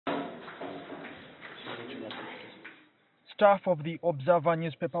Staff of the Observer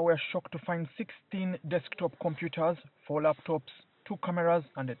newspaper were shocked to find 16 desktop computers, 4 laptops, 2 cameras,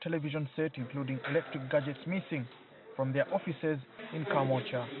 and a television set, including electric gadgets, missing from their offices in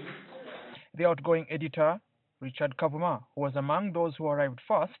Kamwokya. The outgoing editor, Richard Kavuma, who was among those who arrived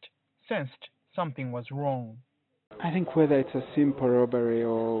first, sensed something was wrong. I think whether it's a simple robbery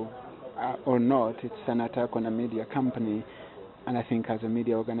or not, it's an attack on a media company. And I think as a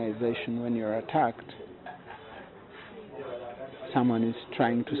media organization, when you're attacked, someone is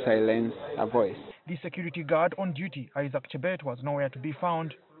trying to silence a voice. The security guard on duty, Isaac Chebet, was nowhere to be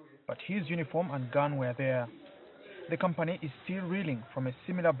found, but his uniform and gun were there. The company is still reeling from a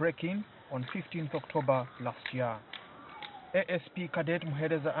similar break-in on 15th October last year. ASP Cadet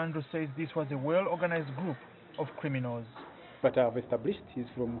Muhereza Andrew says this was a well-organized group of criminals. But I've established he's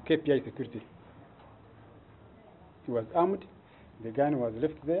from KPI security. He was armed, the gun was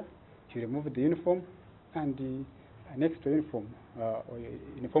left there, he removed the uniform and an extra uniform,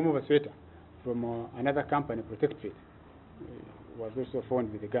 in the form of a sweater from another company, Protect Trade, was also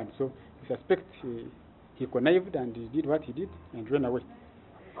found with the gun. So we suspect he connived and he did what he did and ran away.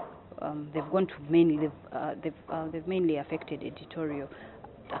 They've gone to they've mainly affected editorial.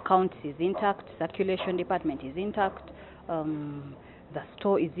 Accounts is intact, circulation department is intact, the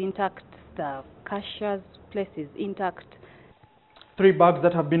store is intact, the cashier's place is intact. 3 bags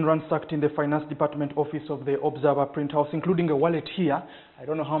that have been ransacked in the finance department office of the Observer print house, including a wallet here. I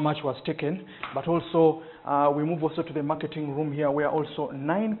don't know how much was taken, but also we move also to the marketing room here, where also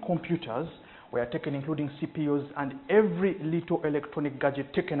 9 computers were taken, including CPUs and every little electronic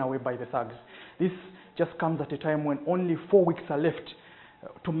gadget taken away by the thugs. This just comes at a time when only 4 weeks are left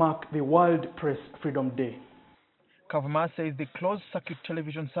to mark the World Press Freedom Day. Kavuma says the closed-circuit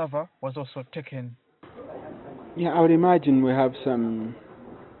television server was also taken. Yeah, I would imagine we have some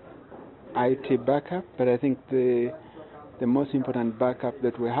IT backup, but I think the most important backup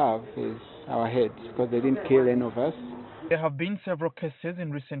that we have is our heads, because they didn't kill any of us. There have been several cases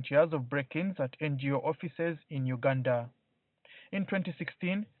in recent years of break-ins at NGO offices in Uganda. In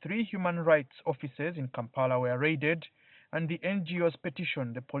 2016, 3 human rights offices in Kampala were raided, and the NGOs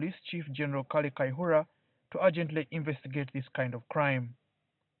petitioned the Police Chief General Kale Kaihura to urgently investigate this kind of crime.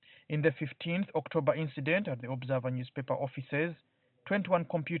 In the 15th October incident at the Observer newspaper offices, 21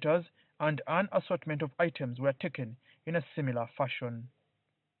 computers and an assortment of items were taken in a similar fashion.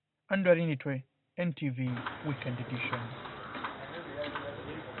 Andrew Nitwe, NTV Weekend Edition.